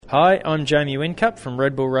Hi, I'm Jamie Whincup from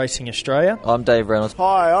Red Bull Racing Australia. I'm Dave Reynolds.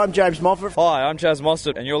 Hi, I'm James Moffat. Hi, I'm Chaz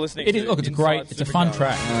Mostert, and you're listening to Look, it's a fun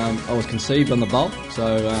track. I was conceived on the Bolt,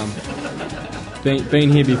 so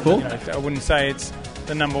been here before. I wouldn't say it's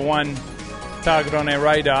the number one target on our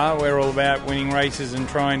radar. We're all about winning races and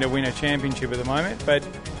trying to win a championship at the moment, but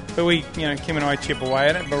we, Kim and I chip away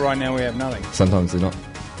at it, but right now we have nothing. Sometimes they're not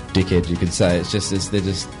dickheads, you could say. They're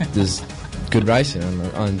just good racing, and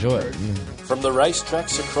I enjoy it. From the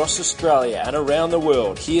racetracks across Australia and around the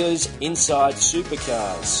world, here's Inside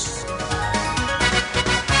Supercars.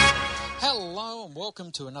 Hello and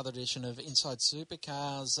welcome to another edition of Inside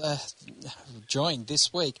Supercars. Joined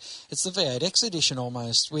this week, it's the V8X edition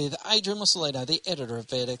almost, with Adrian Mussolino, the editor of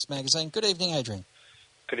V8X magazine. Good evening, Adrian.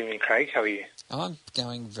 Good evening, Craig. How are you? I'm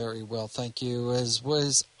going very well, thank you, as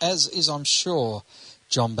is, I'm sure,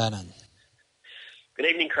 John Bannon. Good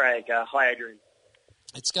evening, Craig. Hi, Adrian.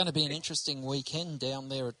 It's going to be an interesting weekend down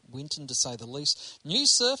there at Winton, to say the least. New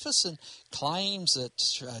surface and claims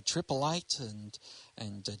that Triple Eight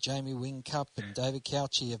and Jamie Whincup and David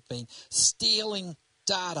Cauchi have been stealing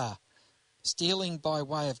data, stealing by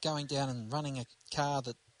way of going down and running a car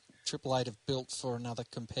that Triple Eight have built for another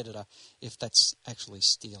competitor, if that's actually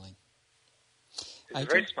stealing. It's a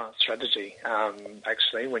very smart strategy,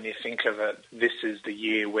 actually, when you think of it. This is the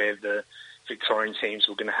year where the Victorian teams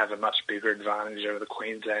were going to have a much bigger advantage over the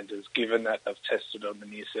Queenslanders, given that they've tested on the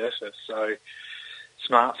new surface. So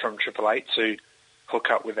smart from Triple Eight to hook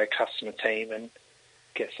up with their customer team and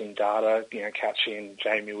get some data. Cauchi and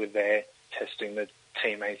Jamie were there testing the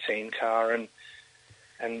Team 18 car, and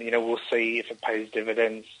we'll see if it pays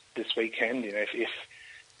dividends this weekend. If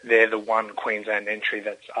they're the one Queensland entry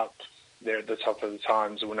that's up there at the top of the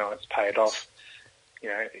times, we'll know it's paid off.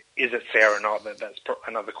 Is it fair or not? That's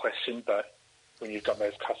another question. But when you've got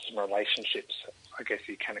those customer relationships, I guess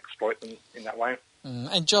you can exploit them in that way.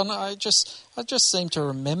 And John, I just seem to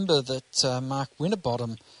remember that Mark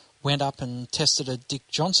Winterbottom went up and tested a Dick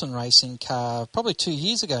Johnson racing car probably 2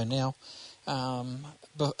 years ago now,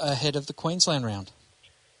 ahead of the Queensland round.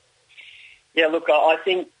 Yeah, look, I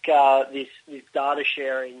think this data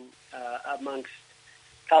sharing amongst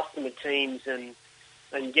customer teams and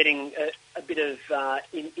getting a bit of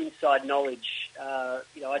inside knowledge,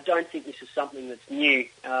 I don't think this is something that's new.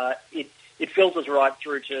 It filters right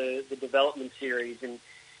through to the development series, and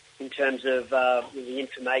in terms of the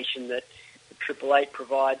information that Triple Eight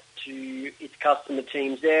provide to its customer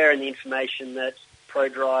teams there, and the information that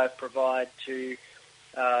ProDrive provide to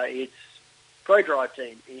its ProDrive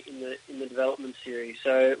team in the development series.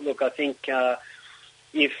 So, look, I think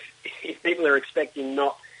if people are expecting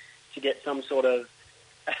not to get some sort of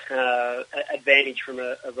advantage from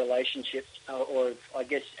a relationship, or I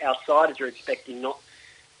guess outsiders are expecting not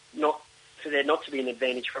for there not to be an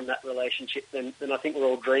advantage from that relationship, then I think we're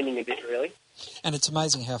all dreaming a bit, really. And it's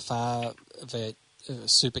amazing how far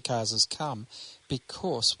Supercars has come,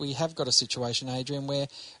 because we have got a situation, Adrian, where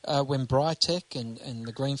when Brytech and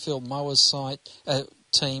the Greenfield Mowers site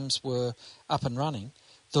teams were up and running,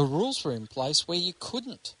 the rules were in place where you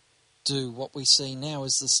couldn't do what we see now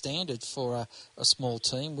as the standard for a small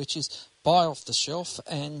team, which is buy off the shelf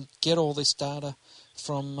and get all this data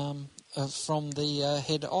from the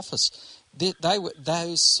head office.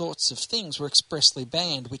 Those sorts of things were expressly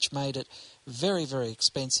banned, which made it very, very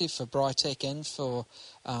expensive for Brytech and for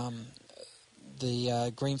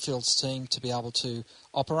the Greenfields team to be able to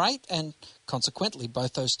operate, and consequently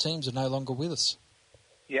both those teams are no longer with us.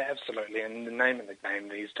 Yeah, absolutely. And the name of the game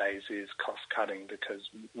these days is cost-cutting, because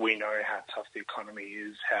we know how tough the economy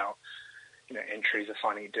is, how entries are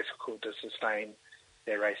finding it difficult to sustain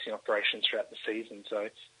their racing operations throughout the season. So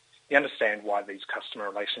you understand why these customer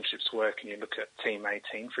relationships work. And you look at Team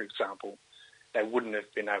 18, for example, they wouldn't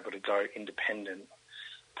have been able to go independent.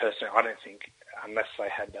 Personally, I don't think, unless they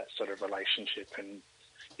had that sort of relationship. And,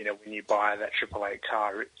 when you buy that Triple Eight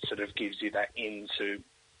car, it sort of gives you that into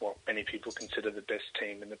what many people consider the best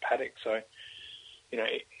team in the paddock. So,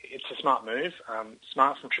 it's a smart move.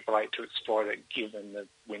 Smart from Triple Eight to exploit it, given the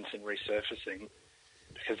Winton resurfacing,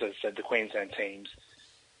 because, as I said, the Queensland teams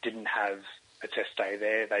didn't have a test day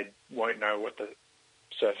there. They won't know what the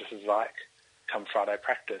surface is like come Friday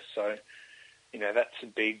practice. So, that's a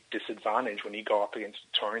big disadvantage when you go up against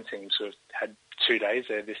Victorian teams who have had 2 days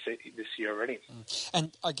there this year already.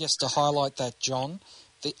 And I guess to highlight that, John,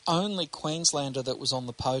 the only Queenslander that was on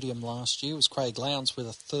the podium last year was Craig Lowndes with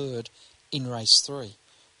a third in race 3.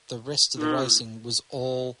 The rest of the racing was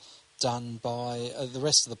all done by the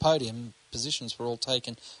rest of the podium positions were all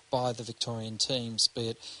taken by the Victorian teams, be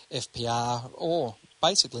it FPR or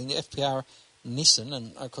basically FPR Nissan,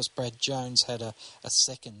 and of course Brad Jones had a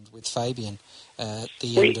second with Fabian at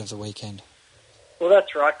the end of the weekend. Well,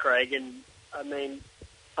 that's right, Craig, and I mean,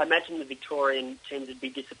 I imagine the Victorian teams would be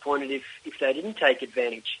disappointed if they didn't take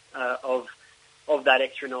advantage of that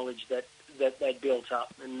extra knowledge that they'd built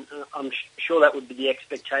up, and I'm sure that would be the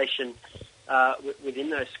expectation within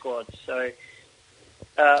those squads. So,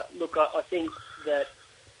 look, I think that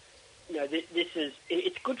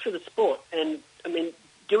it's good for the sport, and I mean,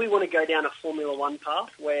 do we want to go down a Formula One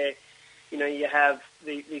path where you have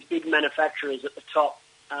these big manufacturers at the top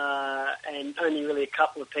and only really a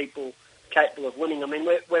couple of people capable of winning? I mean,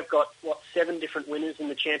 we've got 7 different winners in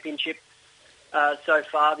the championship so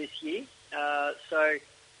far this year. So,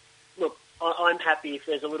 look, I'm happy if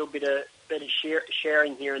there's a little bit of better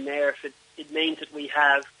sharing here and there. If it means that we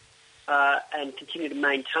have and continue to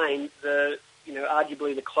maintain the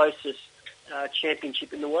arguably the closest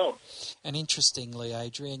championship in the world. And interestingly,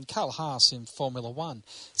 Adrian, Carl Haas in Formula One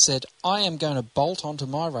said, "I am going to bolt onto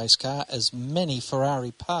my race car as many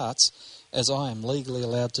Ferrari parts as I am legally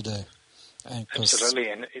allowed to do." Absolutely,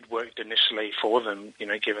 and it worked initially for them,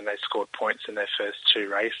 given they scored points in their first 2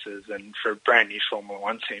 races, and for a brand new Formula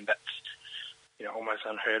One team, that's almost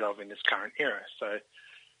unheard of in this current era. So,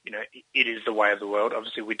 it is the way of the world.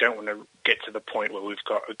 Obviously, we don't want to get to the point where we've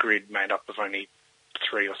got a grid made up of only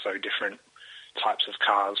 3 or so different types of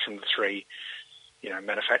cars from the 3,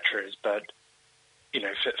 manufacturers. But,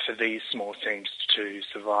 for these small teams to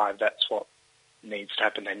survive, that's what needs to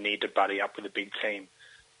happen. They need to buddy up with a big team.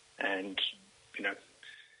 And,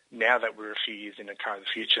 now that we're a few years in a car of the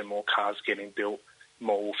future, more cars getting built,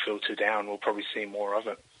 more will filter down. We'll probably see more of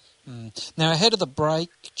it. Now, ahead of the break,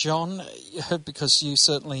 John, because you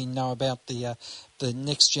certainly know about the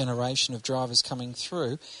next generation of drivers coming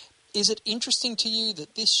through, is it interesting to you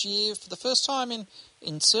that this year, for the first time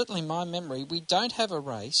in certainly my memory, we don't have a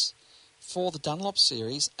race for the Dunlop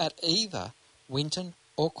Series at either Winton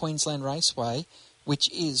or Queensland Raceway,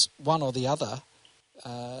 which is one or the other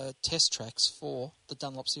test tracks for the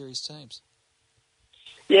Dunlop Series teams?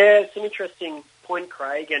 Yeah, it's an interesting point,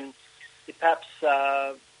 Craig, and it perhaps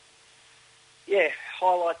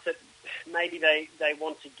highlights that maybe they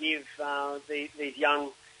want to give these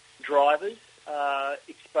young drivers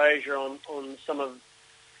exposure on some of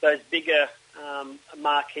those bigger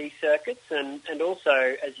marquee circuits, and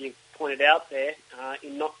also, as you pointed out there,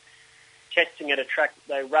 in not testing at a track that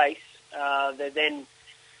they race, they're then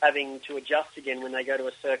having to adjust again when they go to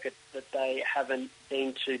a circuit that they haven't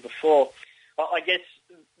been to before. I guess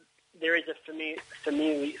there is a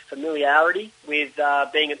familiarity with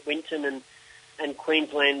being at Winton and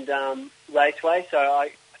Queensland Raceway, so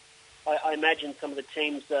I imagine some of the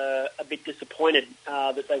teams are a bit disappointed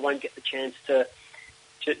that they won't get the chance to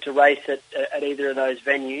race at either of those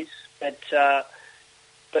venues. But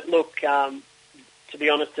look, to be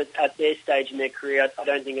honest, at their stage in their career, I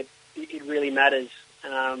don't think it really matters.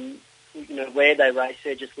 Where they race,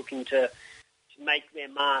 they're just looking to make their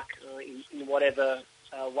mark in whatever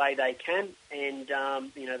way they can, and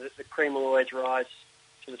the cream will always rise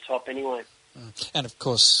to the top anyway. And of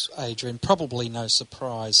course, Adrian, probably no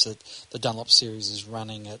surprise that the Dunlop Series is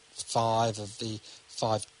running at 5 of the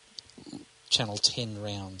 5 Channel 10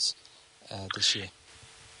 rounds this year.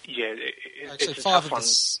 Yeah, actually, it's 4 of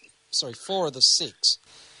the 6.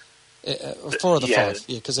 4 of the 5,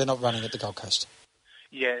 because they're not running at the Gold Coast.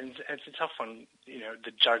 Yeah, and it's a tough one,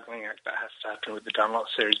 the juggling act that has to happen with the Dunlop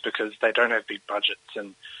Series, because they don't have big budgets,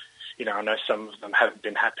 and, I know some of them haven't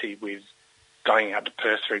been happy with going out to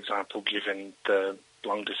Perth, for example, given the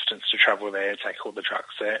long distance to travel there, take all the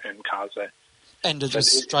trucks there and cars there. And it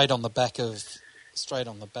was straight on the back of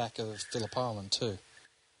Phillip Island too.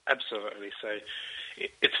 Absolutely. So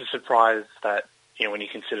it's a surprise that, when you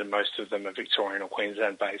consider most of them are Victorian or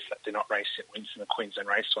Queensland based, that they're not racing at Winton or Queensland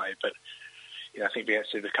Raceway. But I think V8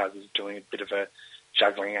 Supercars is doing a bit of a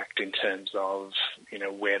juggling act in terms of,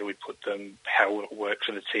 where do we put them, how will it work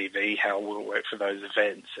for the TV, how will it work for those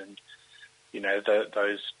events, and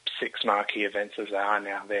those 6 marquee events as they are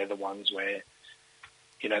now, they're the ones where,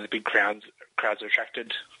 the big crowds are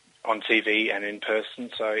attracted on TV and in person.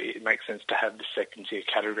 So it makes sense to have the second tier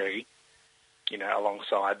category,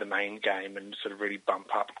 alongside the main game, and sort of really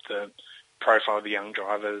bump up the profile of the young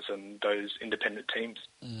drivers and those independent teams.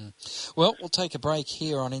 Well, we'll take a break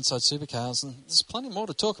here on Inside Supercars, and there's plenty more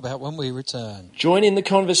to talk about when we return. Join in the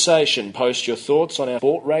conversation. Post your thoughts on our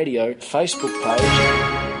Sport Radio Facebook page.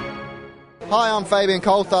 Hi, I'm Fabian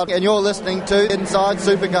Coulthard, and you're listening to Inside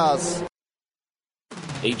Supercars.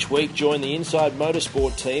 Each week, join the Inside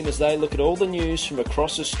Motorsport team as they look at all the news from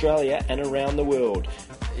across Australia and around the world.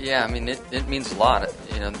 Yeah, I mean, it means a lot.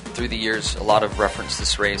 Through the years, a lot of reference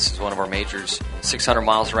this race as one of our majors. 600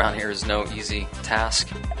 miles around here is no easy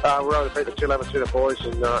task. We're able to beat the 211 boys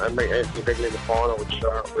and meet Anthony Begley in the final, which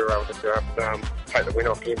we were able to take the win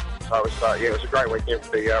off him. So it was a great weekend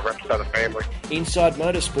for the Rapstada family. Inside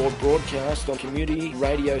Motorsport broadcast on community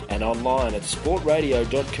radio and online at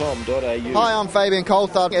sportradio.com.au. Hi, I'm Fabian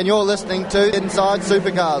Coulthard, and you're listening to Inside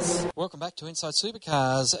Supercars. Welcome back to Inside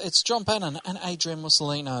Supercars. It's John Bannon and Adrian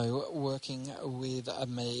Mussolino working with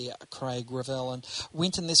me, Craig Revell, and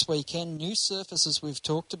Winton this weekend. New surfaces we've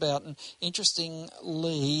talked about, and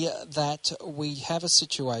interestingly that we have a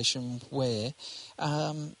situation where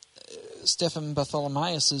Stefan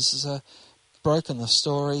Bartholomaeus has broken the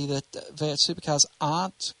story that V8 Supercars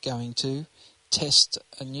aren't going to test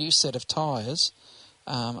a new set of tyres,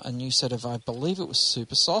 a new set of, I believe it was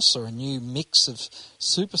Supersofts, or a new mix of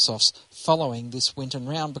Supersofts following this Winton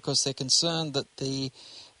round, because they're concerned that the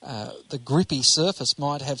grippy surface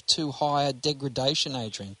might have too high a degradation,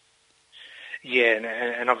 Adrian. Yeah,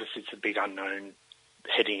 and obviously it's a big unknown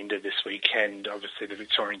heading into this weekend. Obviously the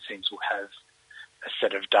Victorian teams will have a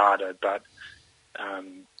set of data, but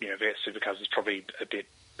V8 Supercars is probably a bit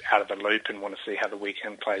out of the loop and want to see how the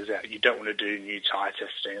weekend plays out. You don't want to do new tyre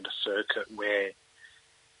testing at a circuit where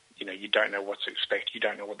you don't know what to expect. You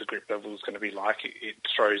don't know what the grip level is going to be like. It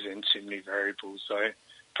throws into new variables. So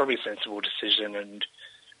probably a sensible decision, and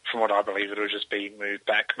from what I believe, it'll just be moved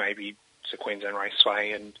back maybe to Queensland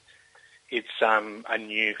Raceway, and it's a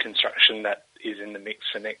new construction that is in the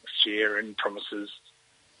mix for next year and promises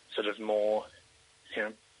sort of more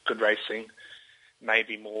good racing,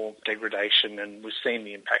 maybe more degradation, and we've seen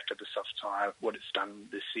the impact of the soft tyre, what it's done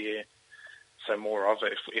this year. So more of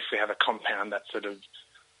it. If we have a compound that sort of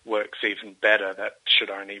works even better, that should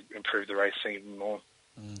only improve the racing even more.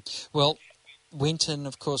 Well, Winton,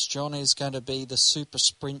 of course, John, is going to be the super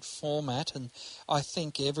sprint format, and I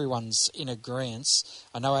think everyone's in agreement.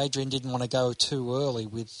 I know Adrian didn't want to go too early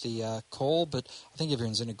with the call, but I think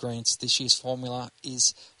everyone's in agreement this year's formula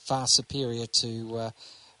is far superior to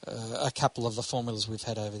a couple of the formulas we've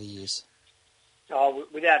had over the years. Oh,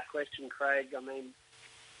 without question, Craig. I mean,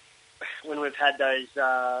 when we've had those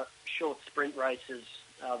short sprint races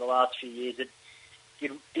the last few years,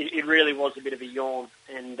 it really was a bit of a yawn,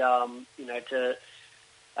 and to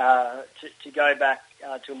go back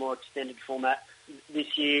to a more extended format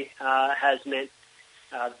this year has meant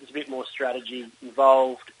there's a bit more strategy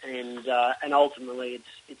involved, and ultimately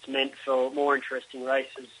it's meant for more interesting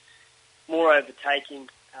races, more overtaking,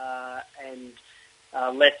 and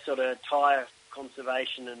less sort of tyre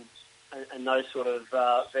conservation and those sort of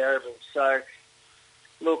variables. So,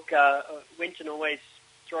 look, Winton always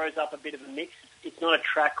throws up a bit of a mix. It's not a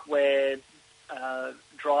track where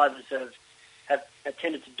drivers have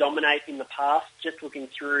tended to dominate in the past. Just looking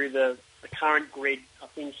through the current grid, I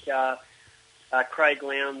think Craig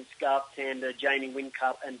Lowndes, Garth Tander, Jamie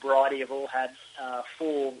Whincup and Bridie have all had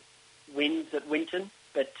 4 wins at Winton,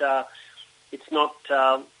 but it's not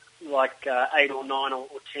like 8 or 9 or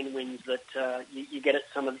 10 wins that you get at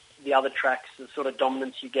some of the other tracks, the sort of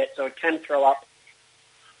dominance you get. So it can throw up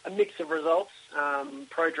a mix of results.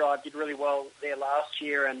 ProDrive did really well there last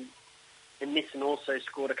year, and Nissan also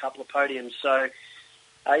scored a couple of podiums. So,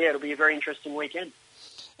 it'll be a very interesting weekend.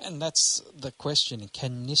 And that's the question.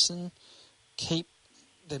 Can Nissan keep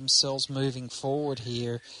themselves moving forward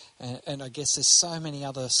here? And I guess there's so many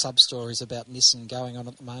other sub-stories about Nissan going on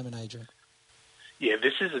at the moment, Adrian. Yeah,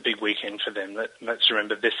 this is a big weekend for them. Let's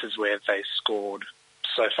remember this is where they scored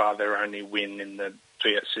so far their only win in the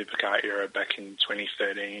V8 Supercar era back in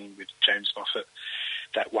 2013 with James Moffat,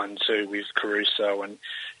 that 1-2 with Caruso, and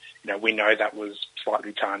we know that was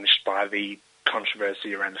slightly tarnished by the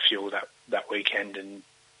controversy around the fuel that weekend and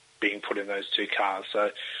being put in those 2 cars.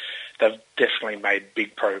 So they've definitely made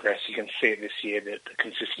big progress. You can see it this year that the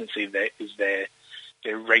consistency there is there.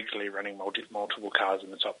 They're regularly running multiple cars in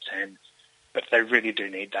the top 10, but they really do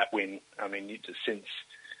need that win. I mean, since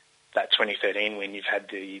that 2013 win, you've had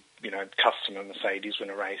the customer Mercedes win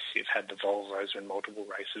a race, you've had the Volvos win multiple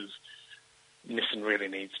races. Nissan really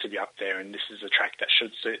needs to be up there, and this is a track that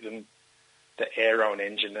should suit them. The aero and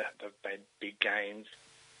engine, they've made big gains.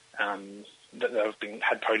 They've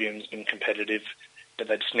had podiums, been competitive, but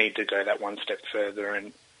they just need to go that one step further,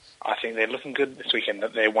 and I think they're looking good this weekend.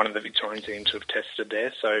 That they're one of the Victorian teams who have tested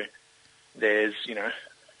there, so there's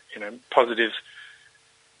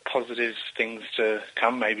positive things to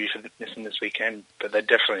come maybe for Nissan this weekend, but they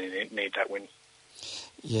definitely need that win.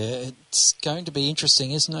 Yeah, it's going to be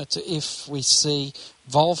interesting, isn't it, if we see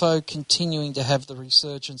Volvo continuing to have the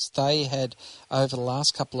resurgence they had over the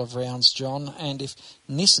last couple of rounds, John, and if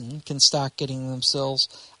Nissan can start getting themselves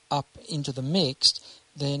up into the mix,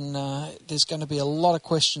 then there's going to be a lot of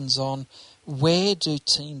questions on where do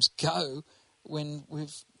teams go when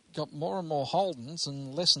we've got more and more Holdens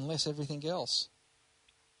and less everything else.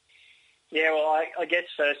 Yeah, well, I guess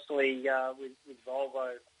firstly with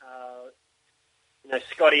Volvo,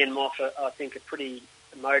 Scotty and Moff, I think, are pretty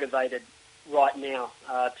motivated right now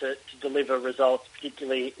to deliver results,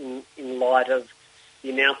 particularly in light of the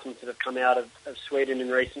announcements that have come out of Sweden in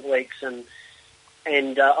recent weeks, and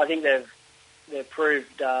I think they've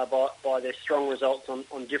proved by their strong results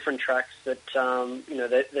on different tracks that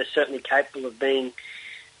they're certainly capable of being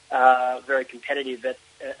very competitive at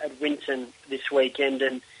Winton this weekend,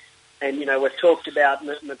 and we've talked about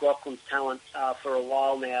McLaughlin's talent for a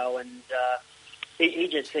while now, and he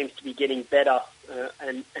just seems to be getting better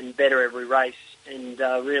and better every race, and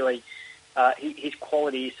really his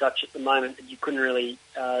quality is such at the moment that you couldn't really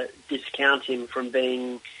discount him from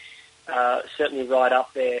being certainly right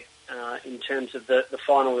up there in terms of the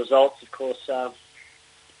final results. Of course,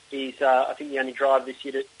 he's I think the only driver this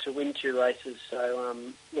year to win 2 races. So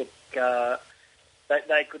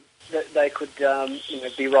they could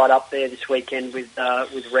be right up there this weekend with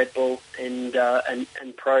Red Bull and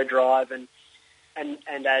ProDrive, and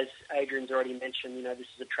as Adrian's already mentioned, this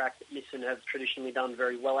is a track that Nissan have traditionally done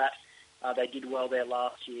very well at. They did well there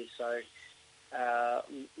last year, so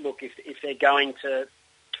if they're going to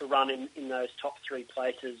run in those top 3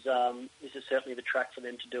 places, this is certainly the track for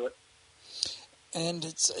them to do it. And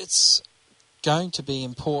it's going to be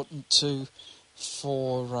important too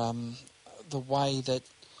for the way that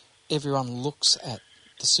everyone looks at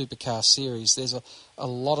the Supercar Series. There's a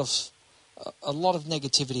lot of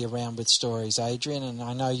negativity around with stories, Adrian, and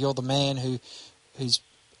I know you're the man who's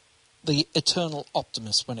the eternal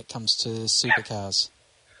optimist when it comes to supercars.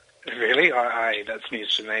 Really? That's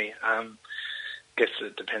news to me. Guess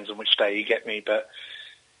it depends on which day you get me, but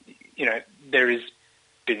there has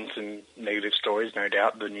been some negative stories, no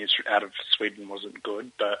doubt. The news out of Sweden wasn't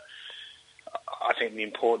good, but I think the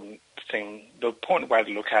important way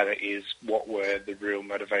to look at it is what were the real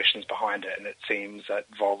motivations behind it, and it seems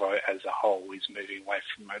that Volvo as a whole is moving away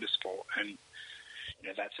from motorsport, and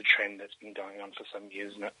that's a trend that's been going on for some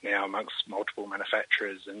years now amongst multiple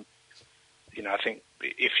manufacturers, and I think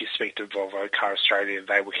if you speak to Volvo Car Australia,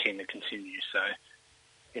 they were keen to continue. So,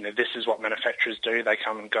 this is what manufacturers do. They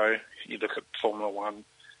come and go. You look at Formula One,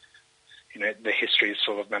 the history is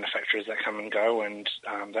full of manufacturers that come and go, and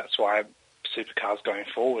that's why supercars going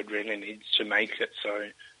forward really needs to make it so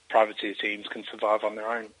privateer teams can survive on their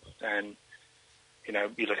own. And,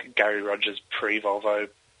 you look at Gary Rogers pre-Volvo,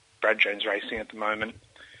 Brad Jones Racing at the moment,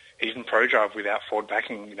 even ProDrive without Ford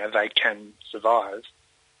backing, they can survive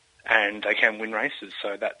and they can win races.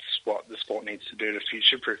 So that's what the sport needs to do to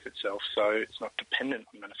future-proof itself, so it's not dependent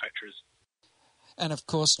on manufacturers. And of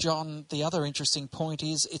course, John, the other interesting point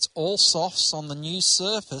is it's all softs on the new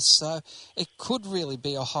surface, so it could really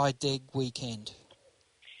be a high-deg weekend.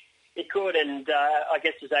 It could, and I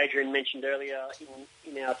guess as Adrian mentioned earlier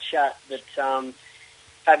in our chat, that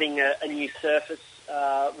having a new surface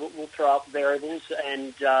will throw up variables,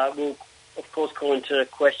 and will, of course, call into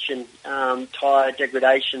question tyre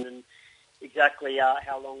degradation and exactly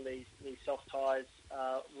how long these soft tyres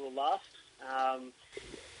will last.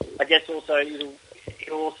 I guess also it'll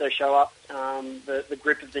also show up the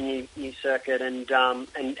grip of the new circuit and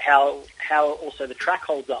how also the track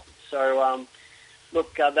holds up. So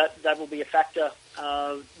that will be a factor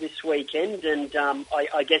this weekend, and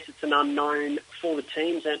I guess it's an unknown for the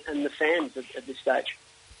teams and the fans at this stage.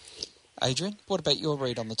 Adrian, what about your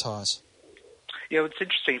read on the tyres? Yeah, it's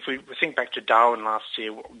interesting. If we think back to Darwin last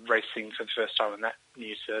year, racing for the first time on that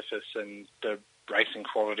new surface and the racing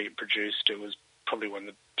quality it produced, it was probably one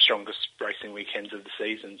of the strongest racing weekends of the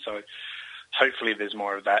season. So hopefully there's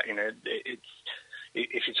more of that.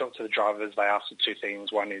 If you talk to the drivers, they ask for 2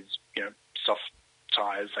 things. One is, soft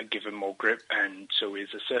tyres that give them more grip, and 2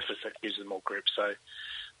 is a surface that gives them more grip. So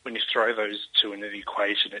when you throw those 2 into the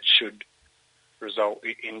equation, it should result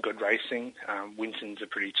in good racing. Winton's a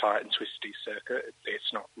pretty tight and twisty circuit.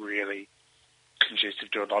 It's not really conducive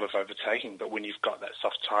to a lot of overtaking, but when you've got that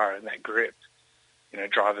soft tyre and that grip,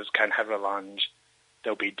 drivers can have a lunge.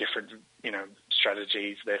 There'll be different,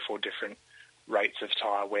 strategies, therefore different rates of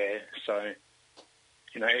tyre wear. So,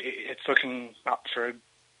 it's looking up for a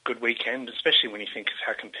good weekend, especially when you think of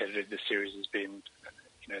how competitive the series has been,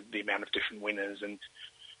 the amount of different winners and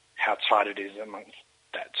how tight it is amongst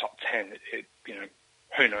that top 10.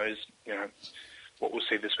 Who knows, what we'll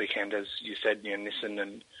see this weekend, as you said, Nissan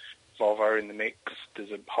and Volvo in the mix.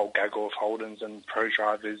 There's a whole gaggle of Holdens, and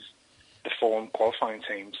ProDrive is the form qualifying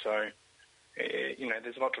team. So,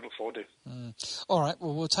 there's a lot to look forward to. All right,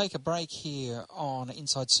 well, we'll take a break here on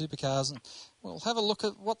Inside Supercars, and we'll have a look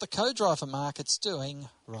at what the co-driver market's doing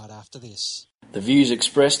right after this. The views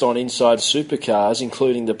expressed on Inside Supercars,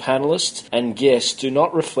 including the panellists and guests, do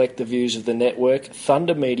not reflect the views of the network,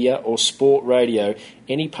 Thunder Media or Sport Radio.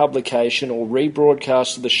 Any publication or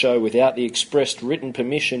rebroadcast of the show without the expressed written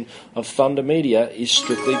permission of Thunder Media is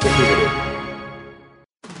strictly prohibited.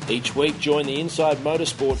 Each week, join the Inside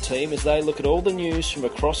Motorsport team as they look at all the news from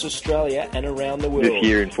across Australia and around the world. This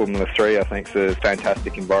year in Formula 3, I think it's a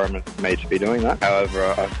fantastic environment for me to be doing that. However,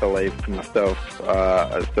 I believe for myself,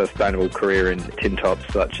 a sustainable career in tin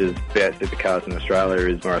tops such as V8 Supercars in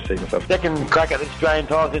Australia is where I see myself. Second crack at the Australian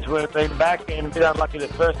title since we've been back, and a bit unlucky the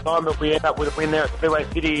first time, but we ended up with a win there at Speedway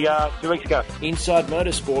City 2 weeks ago. Inside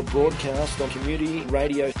Motorsport broadcast on community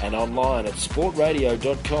radio and online at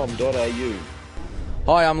sportradio.com.au.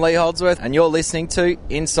 Hi, I'm Lee Holdsworth, and you're listening to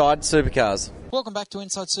Inside Supercars. Welcome back to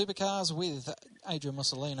Inside Supercars with Adrian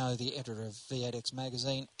Mussolino, the editor of V8X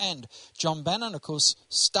Magazine, and John Bannon, of course,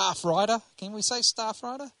 staff writer. Can we say staff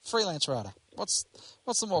writer? Freelance writer. What's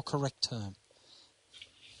the more correct term?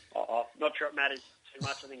 I'm not sure it matters too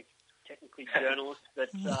much. I think it's technically journalist, but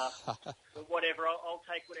whatever. I'll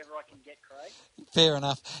take whatever I can get, Craig. Fair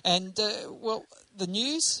enough. And, the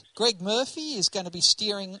news, Greg Murphy is going to be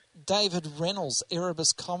steering David Reynolds'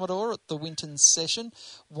 Erebus Commodore at the Winton session,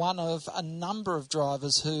 one of a number of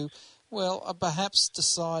drivers who, are perhaps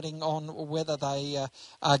deciding on whether they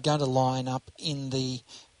are going to line up in the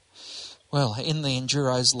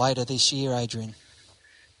Enduros later this year, Adrian.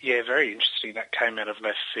 Yeah, very interesting. That came out of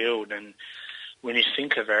left field, and when you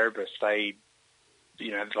think of Erebus, they,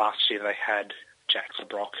 last year they had Jack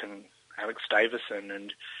LeBrock and Alex Davison,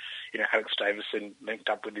 and Alex Davison linked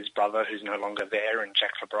up with his brother, who's no longer there, and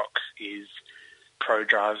Jack LeBrock is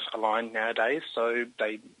ProDrive aligned nowadays, so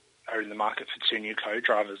they are in the market for two new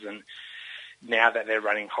co-drivers. And now that they're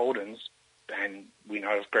running Holdens, and we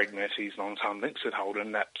know of Greg Murphy's long-time links with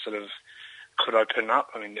Holden, that sort of could open up.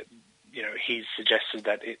 I mean, he's suggested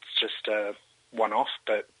that it's just a one-off,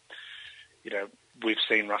 but we've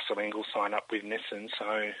seen Russell Ingall sign up with Nissan,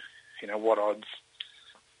 so what odds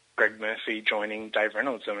Greg Murphy joining Dave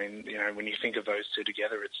Reynolds? I mean, when you think of those two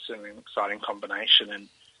together, it's certainly an exciting combination, and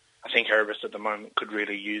I think Erebus at the moment could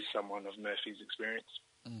really use someone of Murphy's experience.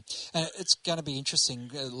 It's going to be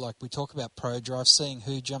interesting, like we talk about ProDrive, seeing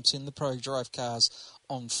who jumps in the ProDrive cars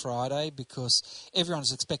on Friday, because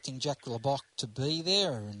everyone's expecting Jack LeBrock to be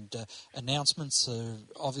there, and announcements are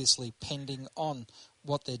obviously pending on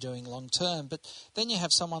what they're doing long term. But then you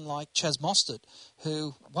have someone like Chaz Mostert,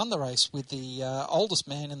 who won the race with the oldest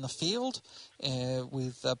man in the field,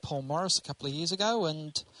 with Paul Morris a couple of years ago,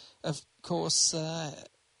 and of course,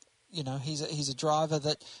 he's a driver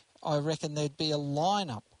that I reckon there'd be a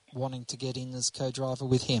lineup wanting to get in as co-driver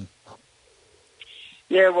with him.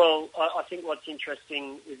 Yeah, well, I think what's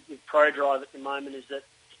interesting with ProDrive at the moment is that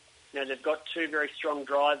they've got two very strong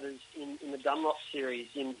drivers in the Dunlop series,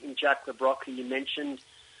 in Jack LeBrock, who you mentioned,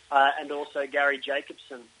 and also Gary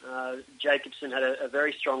Jacobson. Jacobson had a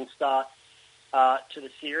very strong start to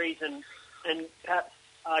the series, and perhaps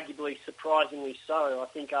arguably surprisingly so. I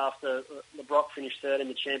think after LeBrock finished third in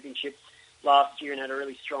the championship last year and had a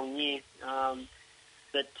really strong year,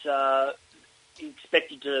 that he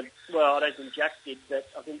expected to, I don't think Jack did, but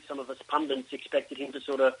I think some of us pundits expected him to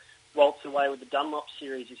sort of waltz away with the Dunlop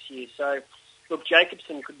series this year. So, look,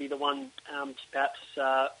 Jacobson could be the one to perhaps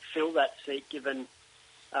fill that seat, given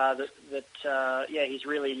that he's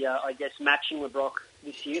really, matching LeBrock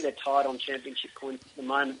this year. They're tied on championship points at the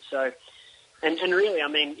moment. So, and really, I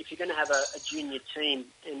mean, if you're going to have a junior team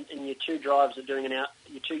and your two young drivers are doing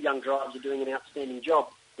an outstanding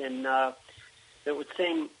job, then it would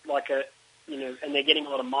seem like and they're getting a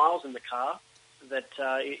lot of miles in the car, that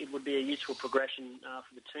it would be a useful progression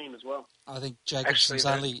for the team as well. I think Jacobson's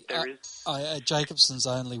Jacobson's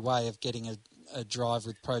only way of getting a drive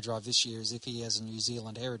with ProDrive this year is if he has a New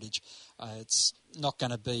Zealand heritage. It's not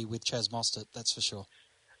going to be with Chaz Mostert, that's for sure.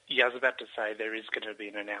 Yeah, I was about to say there is going to be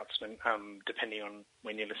an announcement, depending on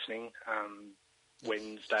when you're listening,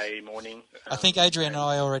 Wednesday morning. I think Adrian and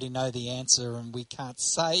I already know the answer, and we can't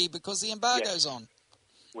say because the embargo's on.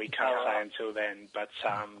 We can't say until then, but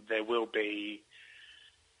there will be.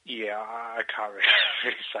 Yeah, I can't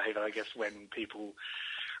really say, but I guess when people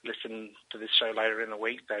listen to this show later in the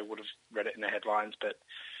week, they would have read it in the headlines. But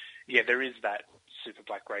yeah, there is that Super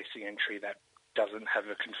Black Racing entry that doesn't have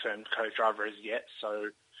a confirmed co-driver as yet. So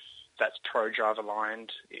that's pro-driver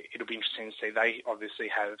lined. It'll be interesting to see. They obviously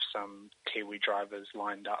have some Kiwi drivers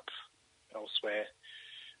lined up elsewhere.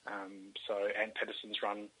 So Ant Pedersen's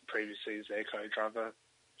run previously as their co-driver.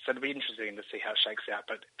 So it'll be interesting to see how it shakes out,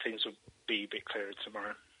 but things will be a bit clearer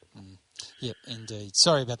tomorrow. Yep, indeed.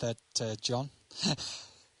 Sorry about that, John.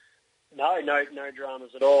 No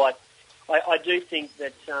dramas at all. I do think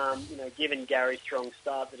that given Gary's strong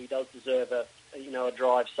start, that he does deserve a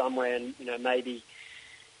drive somewhere, and maybe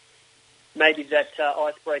that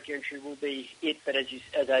icebreaker entry will be it. But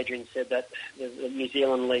as Adrian said, that the New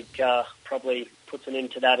Zealand League probably puts an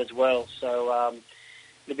end to that as well. So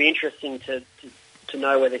it'll be interesting to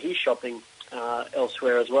know whether he's shopping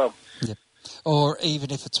elsewhere as well. Yep. Or even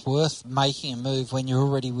if it's worth making a move when you're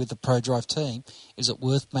already with the ProDrive team, is it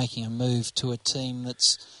worth making a move to a team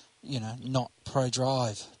that's not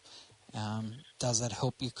pro-drive? Does that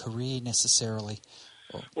help your career necessarily?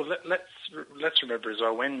 Well, let's remember as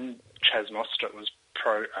well, when Chaz Mostert was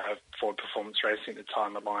pro Ford Performance Racing at the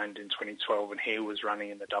time, aligned in 2012, and he was running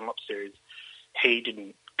in the Dunlop Series, he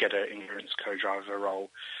didn't get an endurance co-driver role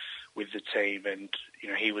with the team, and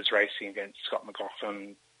he was racing against Scott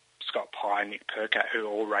McLaughlin, Scott Pye, Nick Percat, who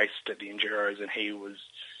all raced at the Enduros, and he was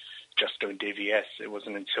just doing DVS. It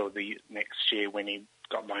wasn't until the next year when he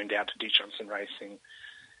got loaned out to Dick Johnson Racing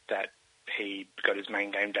that he got his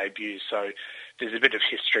main game debut. So there's a bit of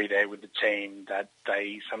history there with the team that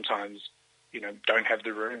they sometimes, don't have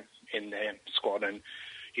the room in their squad. And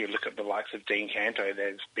you look at the likes of Dean Canto,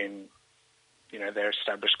 they've been, they're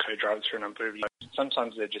established co-drivers for a number of years.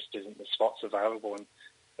 Sometimes there just isn't the spots available. And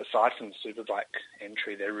aside from the Superbike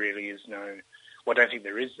entry, there really is I don't think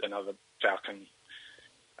there is another Falcon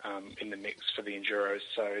in the mix for the Enduros.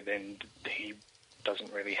 So then he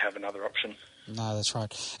doesn't really have another option. No, that's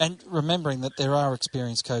right. And remembering that there are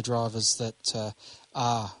experienced co-drivers that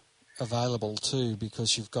are available too,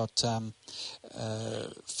 because you've got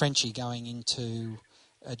Frenchie going into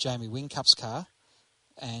Jamie Wingcup's car.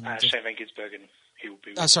 And Shane Van Gisbergen, he will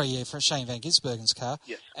be... for Shane Van Gisbergen's car.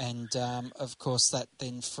 Yes. And, of course, that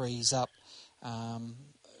then frees up,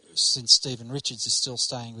 since Stephen Richards is still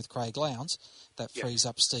staying with Craig Lowndes, that frees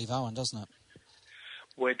up Steve Owen, doesn't it?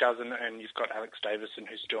 Well, it doesn't, and you've got Alex Davison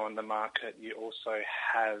who's still on the market. You also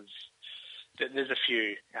have... There's a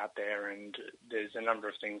few out there, and there's a number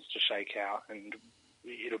of things to shake out, and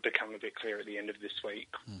it'll become a bit clear at the end of this week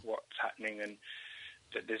what's happening, and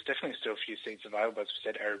there's definitely still a few seats available. As we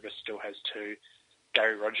said, Erebus still has 2.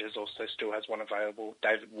 Gary Rogers also still has 1 available.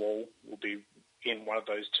 David Wall will be in one of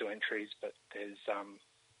those 2 entries, but there's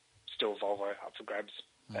still Volvo up for grabs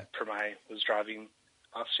that Pramae was driving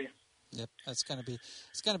last year. Yep, it's going to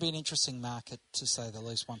be an interesting market, to say the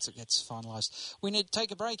least, once it gets finalised. We need to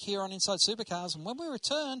take a break here on Inside Supercars, and when we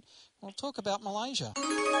return, we'll talk about Malaysia.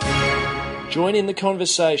 Join in the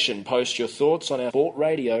conversation. Post your thoughts on our Sport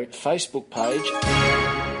Radio Facebook page.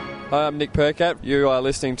 Hi, I'm Nick Percat. You are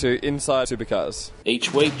listening to Inside Supercars.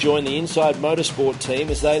 Each week, join the Inside Motorsport team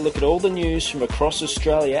as they look at all the news from across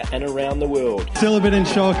Australia and around the world. Still a bit in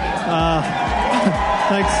shock.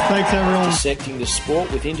 Thanks everyone. Dissecting the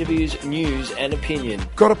sport with interviews, news and opinion.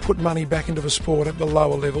 Got to put money back into the sport at the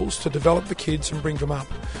lower levels to develop the kids and bring them up.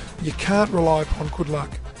 You can't rely upon good luck.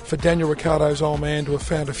 For Daniel Ricciardo's old man to have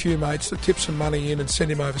found a few mates that tip some money in and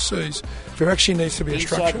send him overseas, there actually needs to be a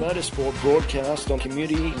structure. Inside Motorsport broadcast on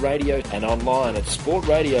community radio and online at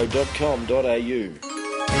sportradio.com.au.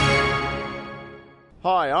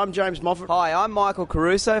 Hi, I'm James Moffat. Hi, I'm Michael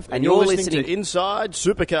Caruso. And you're listening to Inside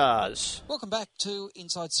Supercars. Welcome back to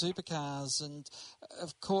Inside Supercars. And,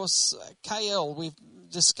 of course, KL, we've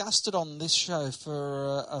discussed it on this show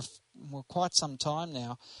for quite some time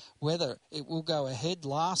now, whether it will go ahead.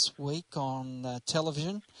 Last week on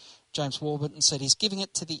television, James Warburton said he's giving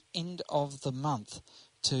it to the end of the month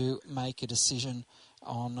to make a decision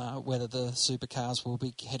on whether the supercars will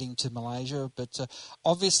be heading to Malaysia. But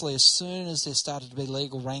obviously, as soon as there started to be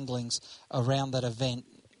legal wranglings around that event,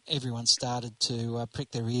 everyone started to prick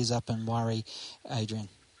their ears up and worry, Adrian.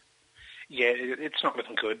 Yeah, it's not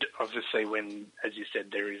looking good. Obviously, when, as you said,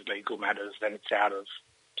 there is legal matters, then it's out of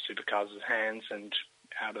supercars' hands and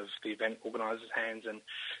out of the event organisers' hands, and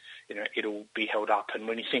it'll be held up. And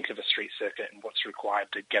when you think of a street circuit and what's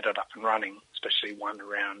required to get it up and running, especially one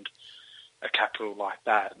around a capital like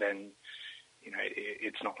that, then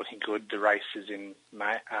it's not looking good. The race is in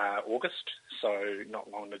August, so not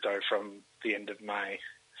long to go from the end of May.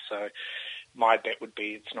 So my bet would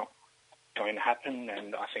be it's not going to happen,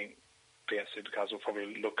 and I think BS Supercars will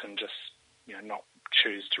probably look and just not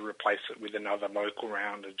choose to replace it with another local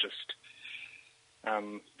round, and just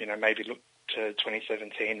maybe look to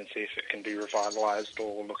 2017 and see if it can be revitalised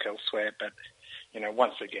or look elsewhere. But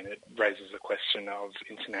once again, it raises the question of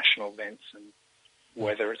international events and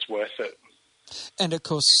whether it's worth it. And of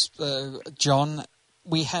course, John,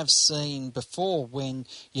 we have seen before when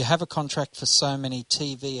you have a contract for so many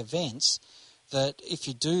TV events that if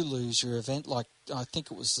you do lose your event, like I think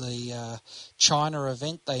it was the China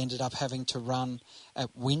event, they ended up having to run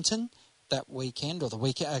at Winton that weekend, or the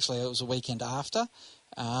weekend, actually it was a weekend after.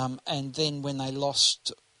 And then when they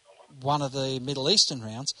lost one of the Middle Eastern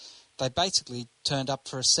rounds, they basically turned up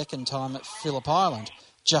for a second time at Phillip Island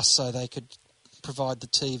just so they could provide the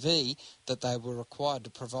TV that they were required to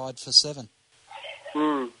provide for Seven.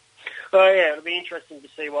 Oh yeah, it'll be interesting to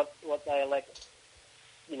see what they elect,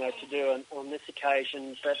 to do on this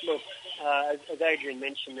occasion. But look, as Adrian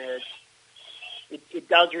mentioned there, it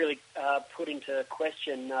does really put into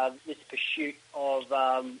question this pursuit of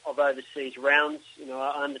overseas rounds.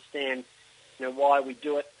 I understand, why we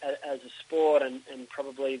do it as a sport, and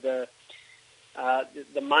probably the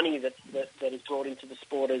money that is brought into the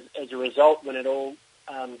sport as a result when it all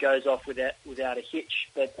goes off without a hitch.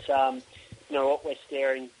 But what we're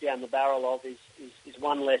staring down the barrel of is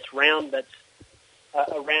one less round. That's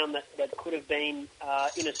a round that could have been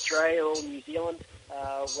in Australia or New Zealand,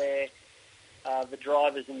 where the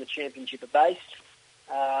drivers in the championship are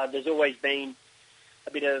based. There's always been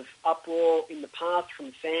a bit of uproar in the past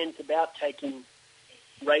from fans about taking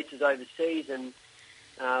races overseas and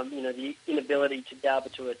the inability to be able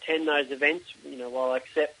to attend those events. While I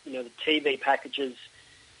accept, the TV packages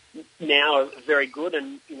now are very good,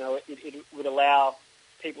 and it would allow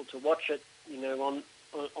people to watch it,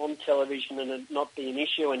 on television and it not be an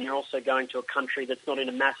issue. And you're also going to a country that's not in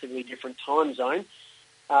a massively different time zone.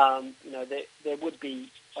 There would be,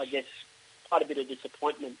 I guess, quite a bit of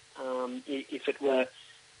disappointment if it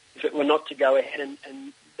were not to go ahead,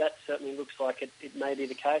 and that certainly looks like it may be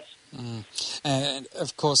the case. And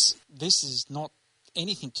of course, this is not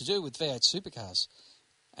anything to do with V8 Supercars,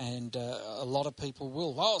 and a lot of people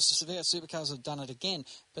will. The V8 Supercars have done it again,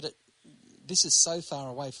 but this is so far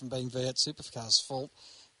away from being V8 Supercars' fault.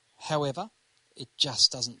 However, it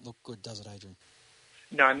just doesn't look good, does it, Adrian?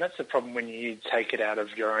 No, and that's the problem when you take it out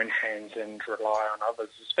of your own hands and rely on others,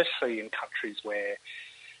 especially in countries where,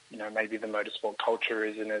 maybe the motorsport culture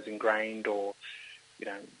isn't as ingrained, or, you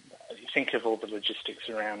think of all the logistics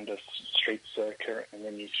around a street circuit, and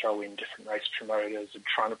then you throw in different race promoters and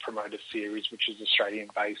trying to promote a series which is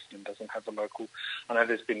Australian-based and doesn't have a local... I know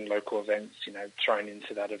there's been local events, thrown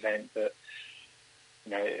into that event, but,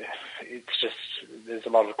 it's just... There's a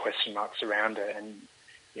lot of question marks around it, and,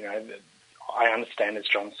 I understand, as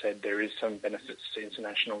John said, there is some benefits to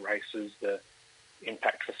international races, the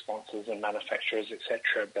impact for sponsors and manufacturers,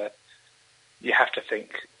 etc. But you have to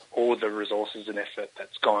think all the resources and effort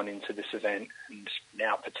that's gone into this event, and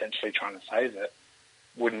now potentially trying to save it,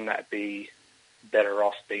 wouldn't that be better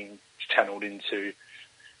off being channeled into,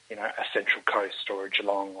 a Central Coast or a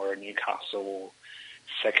Geelong or a Newcastle or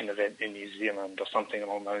second event in New Zealand or something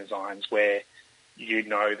along those lines, where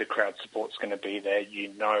the crowd support's going to be there,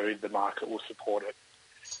 the market will support it,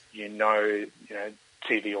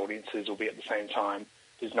 TV audiences will be at the same time.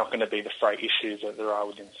 There's not going to be the freight issues that there are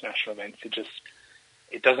with international events.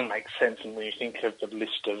 It doesn't make sense, and when you think of the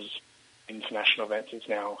list of international events that's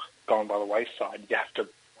now gone by the wayside, you have to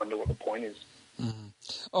wonder what the point is.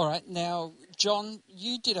 All right, now, John,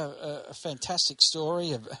 you did a fantastic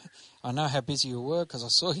story. I know how busy you were because I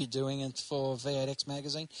saw you doing it for V8X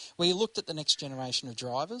magazine, where you looked at the next generation of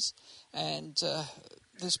drivers, and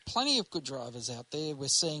there's plenty of good drivers out there. We're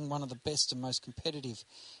seeing one of the best and most competitive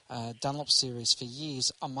Dunlop series for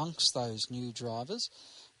years amongst those new drivers.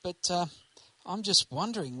 But I'm just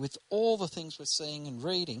wondering, with all the things we're seeing and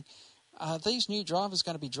reading, are these new drivers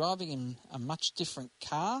going to be driving in a much different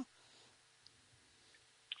car?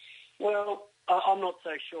 Well, I'm not so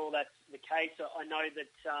sure that's the case. I know that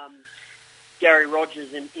Gary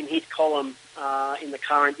Rogers, in his column in the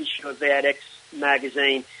current issue of V8X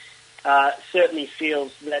magazine, certainly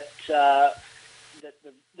feels that the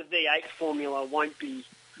V8 formula won't be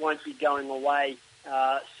going away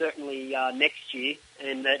certainly next year,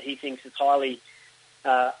 and that he thinks it's highly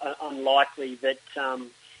unlikely that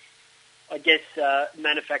I guess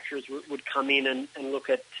manufacturers would come in and look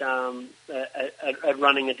at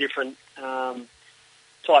running a different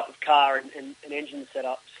type of car and engine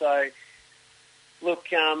setup. So, look,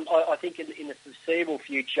 I think in the foreseeable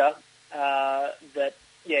future that,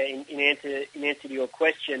 in answer to your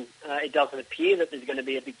question, it doesn't appear that there's going to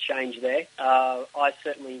be a big change there. I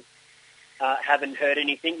certainly haven't heard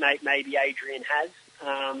anything. Maybe Adrian has.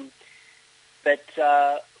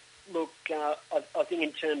 But look, I think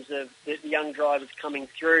in terms of the young drivers coming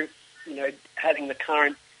through, having the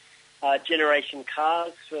current generation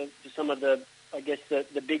cars for some of the, I guess,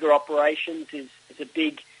 the bigger operations is a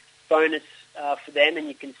big bonus for them, and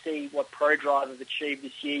you can see what ProDrive have achieved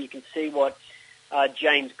this year. You can see what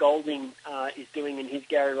James Golding is doing in his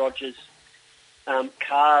Gary Rogers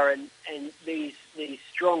car, and these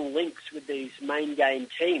strong links with these main game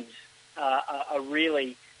teams are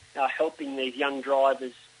really helping these young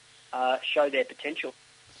drivers show their potential.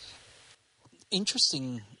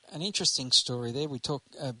 An interesting story there. We talk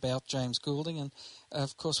about James Goulding, and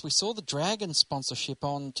of course we saw the Dragon sponsorship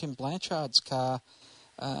on Tim Blanchard's car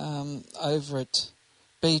over at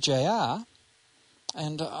BJR,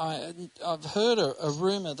 and I've heard a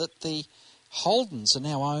rumour that the Holdens are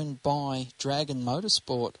now owned by Dragon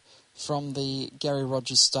Motorsport from the Gary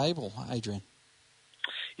Rogers stable, Adrian.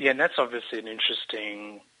 Yeah, and that's obviously an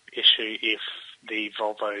interesting issue if the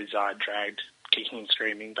Volvos are dragged kicking and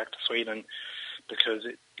screaming back to Sweden, because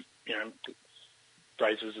it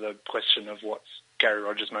raises the question of what's Gary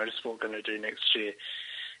Rogers Motorsport going to do next year.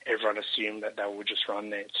 Everyone assumed that they will just run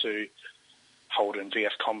their two Holden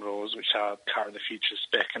VF Commodores, which are Car of the Future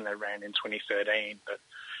spec, and they ran in 2013. But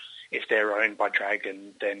if they're owned by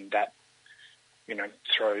Dragon, then that,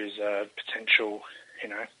 throws a potential,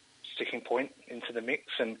 sticking point into the mix.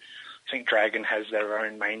 And I think Dragon has their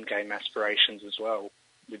own main game aspirations as well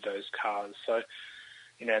with those cars. So,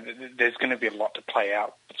 there's going to be a lot to play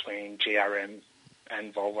out between GRM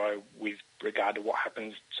and Volvo with regard to what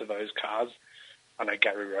happens to those cars. I know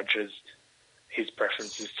Gary Rogers, his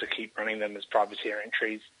preference is to keep running them as privateer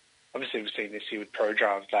entries. Obviously, we've seen this year with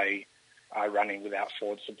ProDrive, they are running without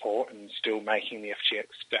Ford support and still making the FGX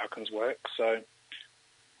Falcons work. So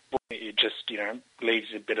it just,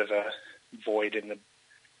 leaves a bit of a void in the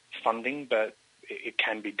funding, but it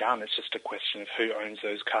can be done. It's just a question of who owns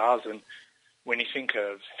those cars. And when you think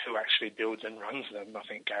of who actually builds and runs them, I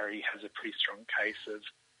think Gary has a pretty strong case of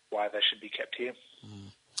why they should be kept here.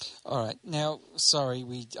 All right. Now, sorry,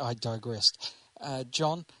 I digressed.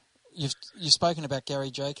 John, you've spoken about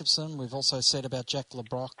Gary Jacobson. We've also said about Jack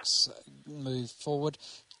LeBrock's move forward.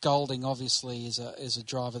 Golding, obviously, is a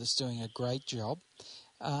driver that's doing a great job.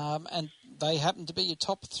 And they happen to be your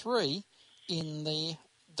top three in the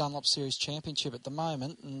Dunlop Series Championship at the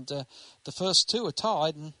moment. And the first two are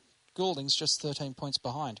tied, and Goulding's just 13 points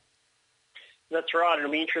behind. That's right. It'll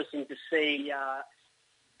be interesting to see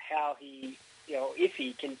how he, if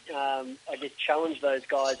he can, challenge those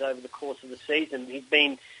guys over the course of the season. He's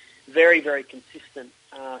been very, very consistent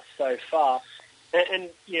so far. And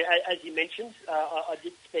as you mentioned, I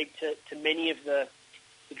did speak to many of the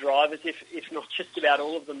drivers, if not just about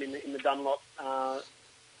all of them in the Dunlop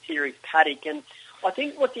Series paddock. And I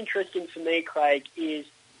think what's interesting for me, Craig, is,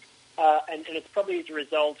 and it's probably as a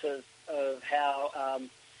result of how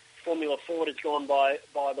Formula Ford has gone by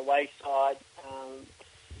the wayside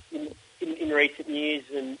in recent years,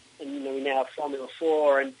 and we now have Formula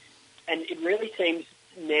 4, and it really seems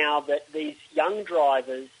now that these young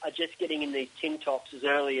drivers are just getting in these tin tops as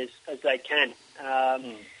early as they can,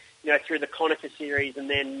 through the Conifer Series and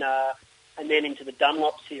then into the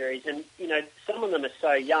Dunlop Series. And, some of them are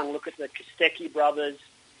so young. Look at the Kostecki brothers,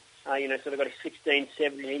 so they've got a 16,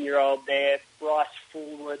 17-year-old there, Bryce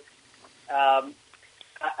Fullwood,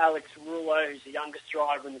 Alex Rouleau, who's the youngest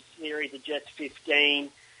driver in the series at just 15.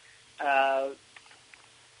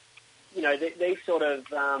 These sort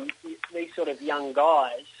of young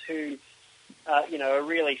guys who, are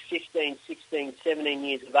really 15, 16, 17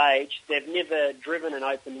 years of age. They've never driven an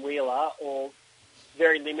open wheeler or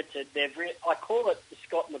very limited. I call it the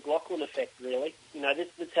Scott McLaughlin effect, really. This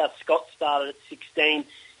is how Scott started at 16.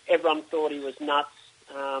 Everyone thought he was nuts.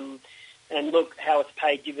 And look how it's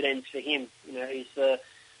paid dividends for him. He's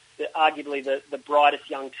arguably the brightest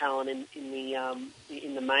young talent in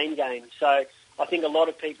the main game. So I think a lot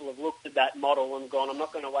of people have looked at that model and gone, I'm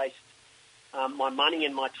not going to waste my money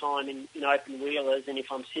and my time in open wheelers, and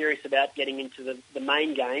if I'm serious about getting into the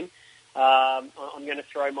main game, I'm going to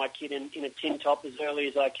throw my kid in a tin top as early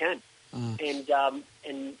as I can. And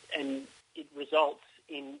it results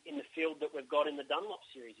in the field that we've got in the Dunlop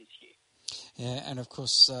Series this year. Yeah, and of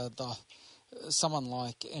course someone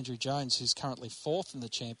like Andrew Jones, who's currently fourth in the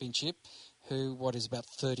championship, who, is about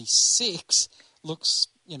 36, looks,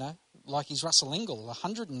 like he's Russell Ingall,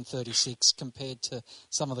 136 compared to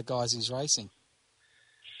some of the guys he's racing.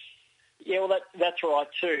 Yeah, well, that's right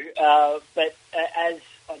too. But as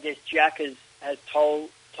I guess Jack has told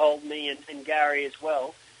me and Gary as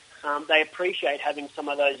well, they appreciate having some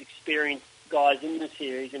of those experienced guys in the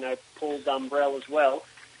series, Paul Dumbrell as well,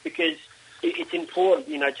 because it's important,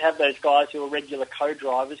 to have those guys who are regular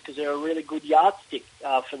co-drivers, because they're a really good yardstick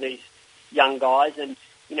for these young guys. And,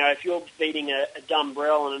 if you're beating a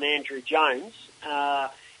Dumbrell and an Andrew Jones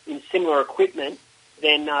in similar equipment,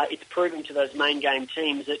 then it's proving to those main game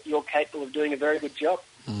teams that you're capable of doing a very good job.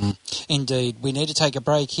 Indeed. We need to take a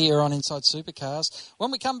break here on Inside Supercars.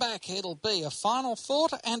 When we come back, it'll be a final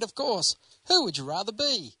thought and, of course, who would you rather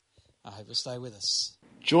be? I hope you'll stay with us.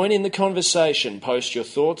 Join in the conversation. Post your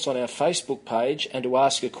thoughts on our Facebook page, and to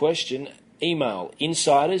ask a question, email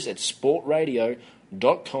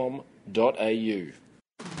insiders@sportradio.com.au.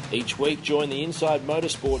 Each week, join the Inside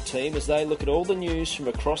Motorsport team as they look at all the news from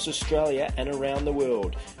across Australia and around the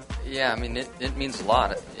world. Yeah, I mean, it means a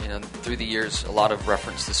lot. Through the years, a lot of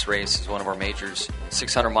reference this race as one of our majors.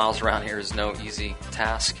 600 miles around here is no easy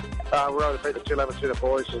task. We were able to beat the 211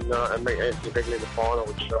 boys and meet Anthony Bigley in the final,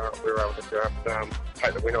 which we were able to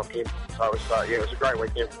take the win off him. So it was a great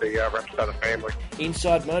weekend for the Rapstada family.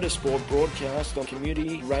 Inside Motorsport broadcast on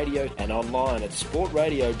community radio and online at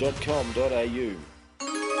sportradio.com.au.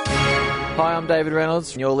 Hi, I'm David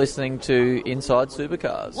Reynolds. You're listening to Inside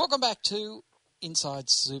Supercars. Welcome back to Inside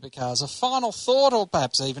Supercars. A final thought, or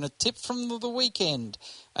perhaps even a tip from the weekend.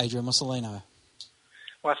 Adrian Mussolino.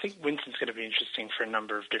 Well, I think Winton's going to be interesting for a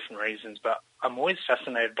number of different reasons, but I'm always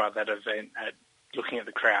fascinated by that event, at looking at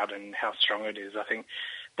the crowd and how strong it is. I think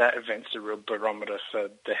that event's a real barometer for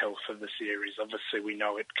the health of the series. Obviously, we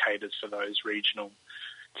know it caters for those regional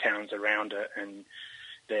towns around it, and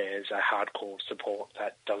there's a hardcore support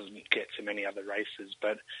that doesn't get to many other races,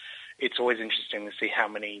 but it's always interesting to see how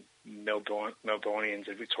many Melbournians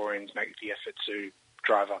and Victorians make the effort to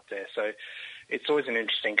drive up there. So it's always an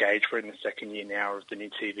interesting gauge. We're in the second year now of the new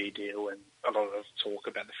TV deal, and a lot of talk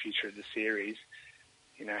about the future of the series.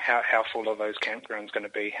 How full are those campgrounds going to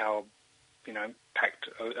be? How, packed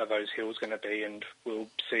are those hills going to be? And we'll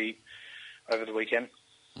see over the weekend.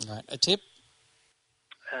 All right, a tip?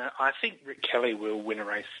 I think Rick Kelly will win a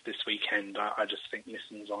race this weekend. I just think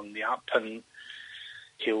Nissan's on the up, and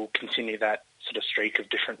he'll continue that sort of streak of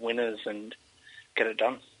different winners and get it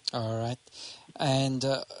done. All right. And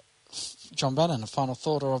John Bannon, a final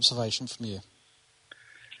thought or observation from you?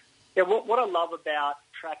 Yeah, what I love about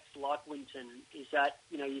tracks like Winton is that,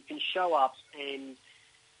 you can show up and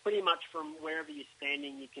pretty much from wherever you're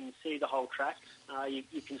standing, you can see the whole track.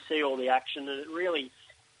 You can see all the action, and it really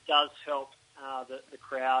does help the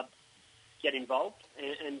crowd get involved.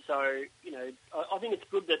 And so, I think it's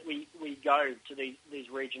good that we go to these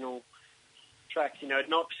regional tracks,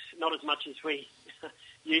 not as much as we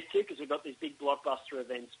used to, because we've got these big blockbuster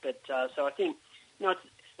events. But so I think,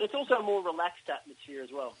 it's also a more relaxed atmosphere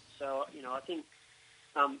as well. So, I think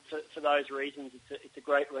for those reasons, it's a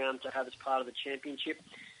great round to have as part of the championship.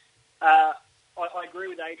 I agree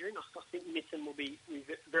with Adrian. I think Nissan will be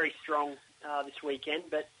very strong this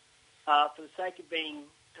weekend, but for the sake of being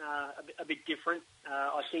a bit different,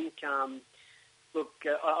 I think,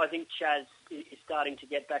 I think Chaz is starting to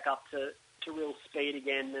get back up to real speed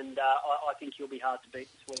again, and I think he'll be hard to beat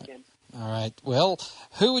this weekend. All right. Well,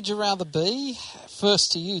 who would you rather be?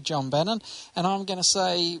 First to you, John Bannon, and I'm going to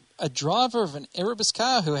say a driver of an Erebus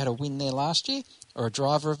car who had a win there last year, or a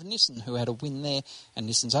driver of a Nissan who had a win there, and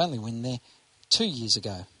Nissan's only win there 2 years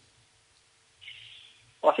ago.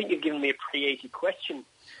 Well, I think you've given me a pretty easy question,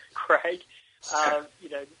 Craig.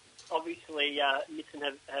 Obviously Nissan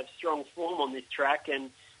have strong form on this track,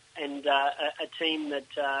 and a team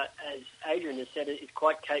that, as Adrian has said, is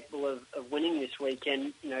quite capable of winning this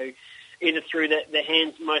weekend, either through the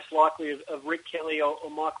hands most likely of Rick Kelly or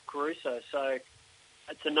Michael Caruso. So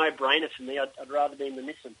it's a no-brainer for me. I'd rather be in the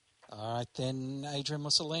Nissan. All right, then, Adrian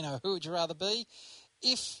Mussolino, who would you rather be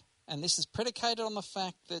if, and this is predicated on the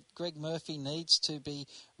fact that Greg Murphy needs to be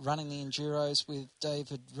running the Enduros with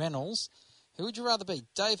David Reynolds, who would you rather be,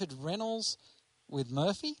 David Reynolds with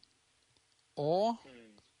Murphy or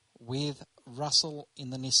with Russell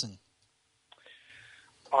in the Nissan?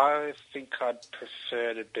 I think I'd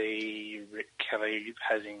prefer to be Rick Kelly,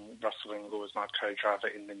 having Russell Ingall as my co-driver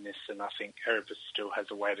in the Nissan. I think Erebus still has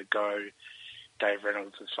a way to go. Dave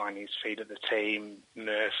Reynolds is finding his feet at the team.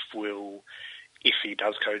 Murph will, if he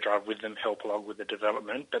does co-drive with them, help along with the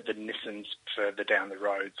development, but the Nissan's further down the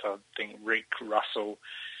road. So I think Rick, Russell,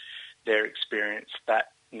 their experience,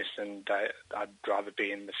 that Nissan, I'd rather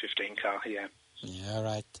be in the 15 car, yeah. Yeah, all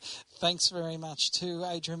right. Thanks very much to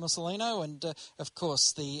Adrian Mussolino. And, of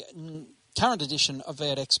course, the current edition of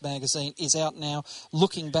V8X magazine is out now,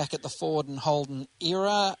 looking back at the Ford and Holden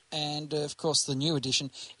era. And, of course, the new edition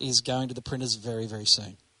is going to the printers very, very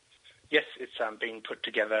soon. Yes, it's being put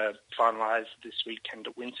together, finalised this weekend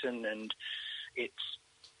at Winton, and it's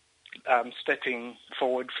stepping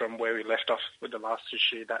forward from where we left off with the last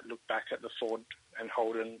issue that looked back at the Ford and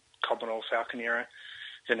Holden Commonwealth Falcon era.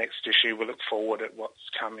 the next issue, we'll look forward at what's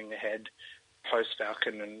coming ahead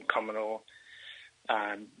post-Falcon and Commodore,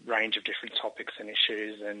 range of different topics and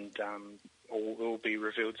issues, and all will be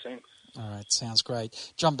revealed soon. All right, sounds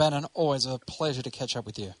great. John Bannon, always a pleasure to catch up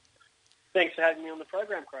with you. Thanks for having me on the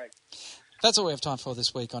program, Craig. That's all we have time for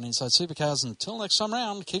this week on Inside Supercars. Until next time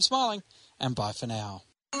round, keep smiling, and bye for now.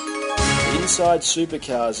 Inside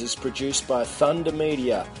Supercars is produced by Thunder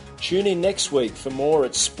Media. Tune in next week for more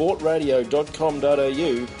at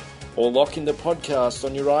sportradio.com.au or lock in the podcast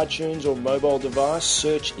on your iTunes or mobile device.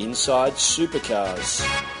 Search Inside Supercars.